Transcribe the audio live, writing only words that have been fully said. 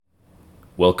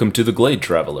Welcome to The Glade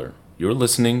Traveler. You're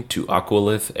listening to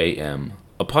Aqualith AM,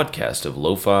 a podcast of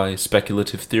lo-fi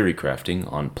speculative theory crafting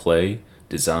on play,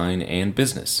 design, and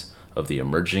business of the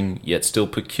emerging yet still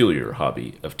peculiar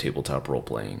hobby of tabletop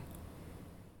role-playing.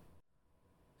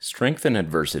 Strength and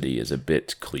adversity is a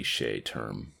bit cliché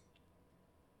term.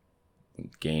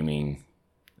 Gaming,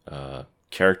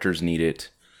 characters need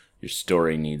it, your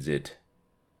story needs it,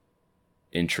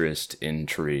 interest,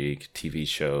 intrigue, TV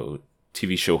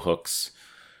show hooks.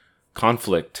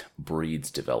 Conflict breeds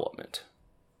development.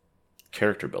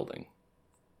 Character building.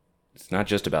 It's not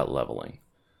just about leveling.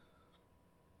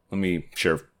 Let me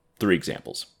share 3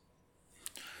 examples.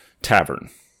 Tavern.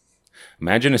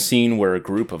 Imagine a scene where a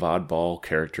group of oddball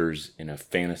characters in a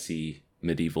fantasy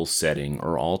medieval setting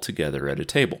are all together at a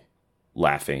table,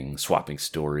 laughing, swapping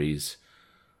stories,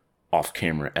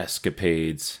 off-camera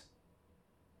escapades.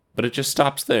 But it just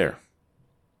stops there.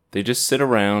 They just sit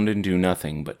around and do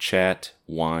nothing but chat,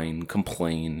 whine,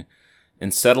 complain,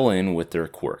 and settle in with their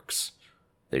quirks.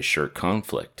 They shirk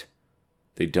conflict.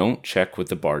 They don't check with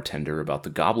the bartender about the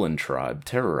goblin tribe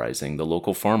terrorizing the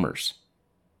local farmers.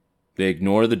 They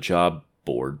ignore the job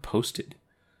board posted,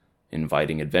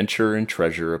 inviting adventure and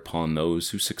treasure upon those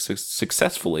who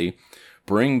successfully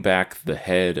bring back the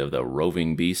head of the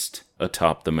roving beast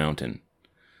atop the mountain.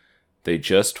 They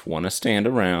just want to stand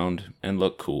around and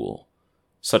look cool.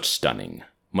 Such stunning,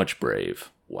 much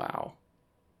brave, wow.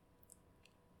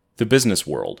 The business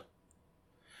world.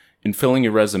 In filling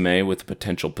your resume with a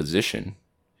potential position,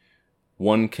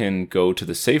 one can go to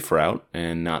the safe route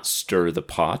and not stir the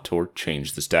pot or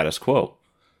change the status quo.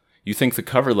 You think the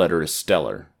cover letter is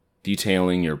stellar,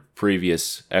 detailing your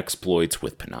previous exploits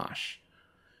with panache.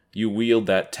 You wield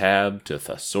that tab to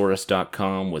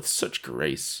thesaurus.com with such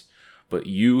grace, but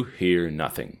you hear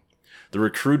nothing. The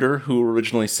recruiter who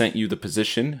originally sent you the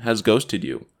position has ghosted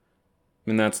you.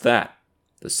 And that's that.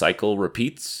 The cycle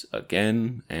repeats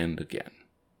again and again.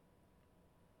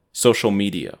 Social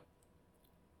media.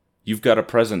 You've got a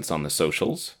presence on the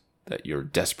socials that you're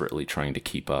desperately trying to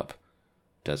keep up.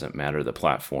 Doesn't matter the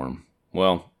platform.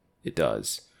 Well, it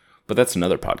does. But that's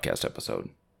another podcast episode.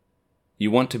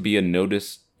 You want to be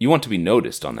noticed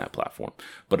on that platform.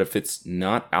 But if it's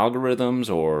not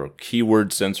algorithms or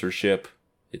keyword censorship,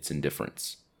 it's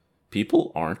indifference.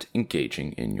 People aren't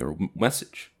engaging in your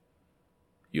message.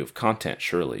 You have content,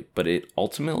 surely, but it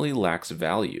ultimately lacks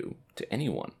value to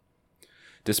anyone.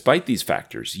 Despite these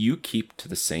factors, you keep to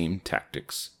the same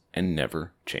tactics and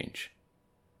never change.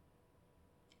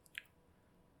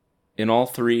 In all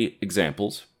 3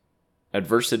 examples,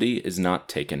 adversity is not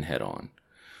taken head on.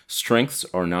 Strengths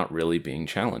are not really being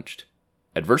challenged.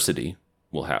 Adversity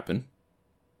will happen.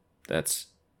 That's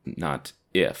not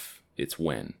if. It's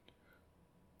when.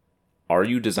 Are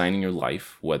you designing your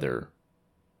life, whether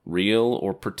real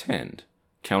or pretend,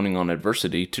 counting on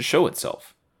adversity to show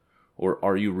itself? Or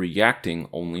are you reacting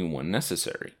only when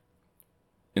necessary?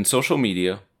 In social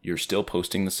media, you're still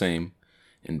posting the same.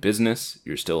 In business,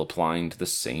 you're still applying to the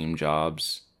same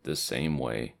jobs the same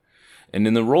way. And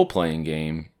in the role-playing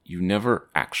game, you never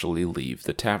actually leave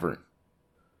the tavern.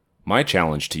 My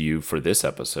challenge to you for this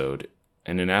episode,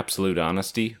 and in absolute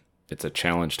honesty, it's a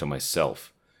challenge to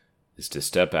myself, is to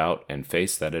step out and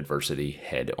face that adversity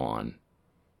head on.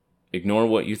 Ignore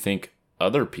what you think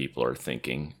other people are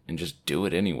thinking and just do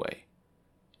it anyway.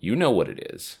 You know what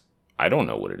it is. I don't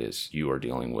know what it is you are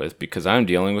dealing with because I'm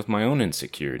dealing with my own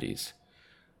insecurities.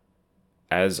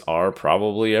 As are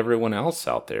probably everyone else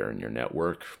out there in your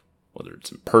network, whether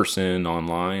it's in person,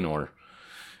 online, or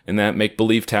in that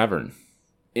make-believe tavern.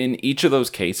 In each of those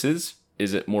cases,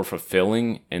 is it more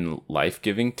fulfilling and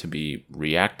life-giving to be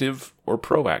reactive or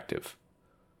proactive?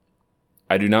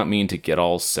 I do not mean to get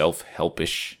all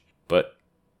self-helpish, but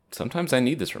sometimes I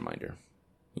need this reminder.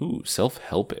 Ooh,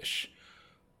 self-helpish.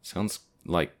 Sounds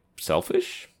like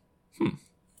selfish?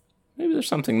 Maybe there's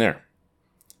something there.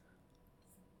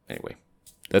 Anyway,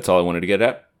 that's all I wanted to get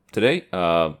at today.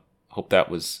 Hope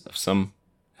that was of some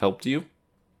help to you.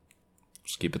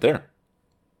 Just keep it there.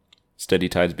 Steady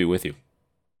tides be with you.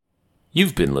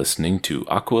 You've been listening to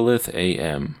Aqualith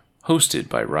AM, hosted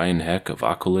by Ryan Heck of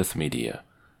Aqualith Media,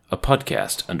 a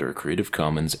podcast under a Creative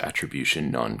Commons Attribution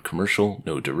Non-Commercial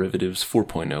No Derivatives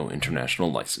 4.0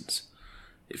 International License.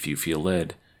 If you feel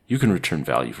led, you can return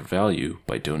value for value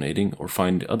by donating or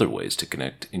find other ways to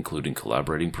connect, including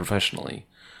collaborating professionally,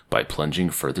 by plunging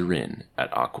further in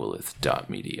at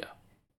aqualith.media.